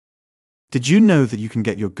Did you know that you can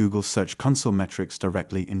get your Google Search Console metrics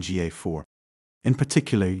directly in GA4, in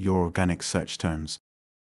particular your organic search terms?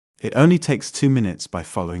 It only takes 2 minutes by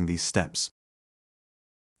following these steps.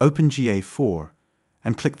 Open GA4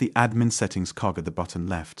 and click the Admin Settings cog at the bottom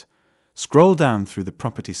left. Scroll down through the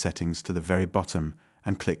Property settings to the very bottom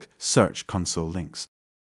and click Search Console Links.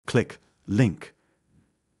 Click Link.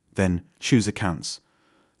 Then choose Accounts.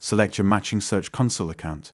 Select your matching Search Console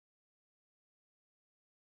account.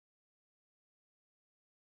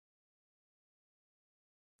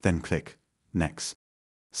 Then click Next.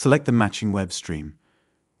 Select the matching web stream,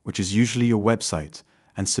 which is usually your website,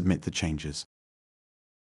 and submit the changes.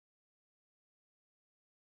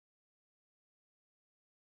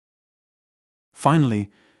 Finally,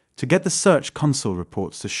 to get the Search Console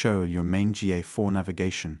reports to show your main GA4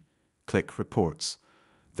 navigation, click Reports,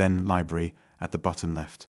 then Library at the bottom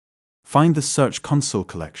left. Find the Search Console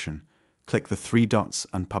collection, click the 3 dots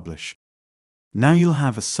and Publish. Now you'll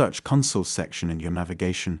have a Search Console section in your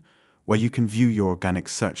navigation where you can view your organic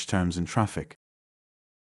search terms and traffic.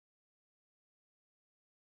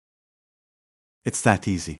 It's that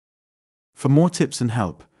easy. For more tips and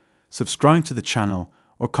help, subscribe to the channel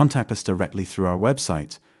or contact us directly through our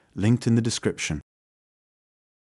website, linked in the description.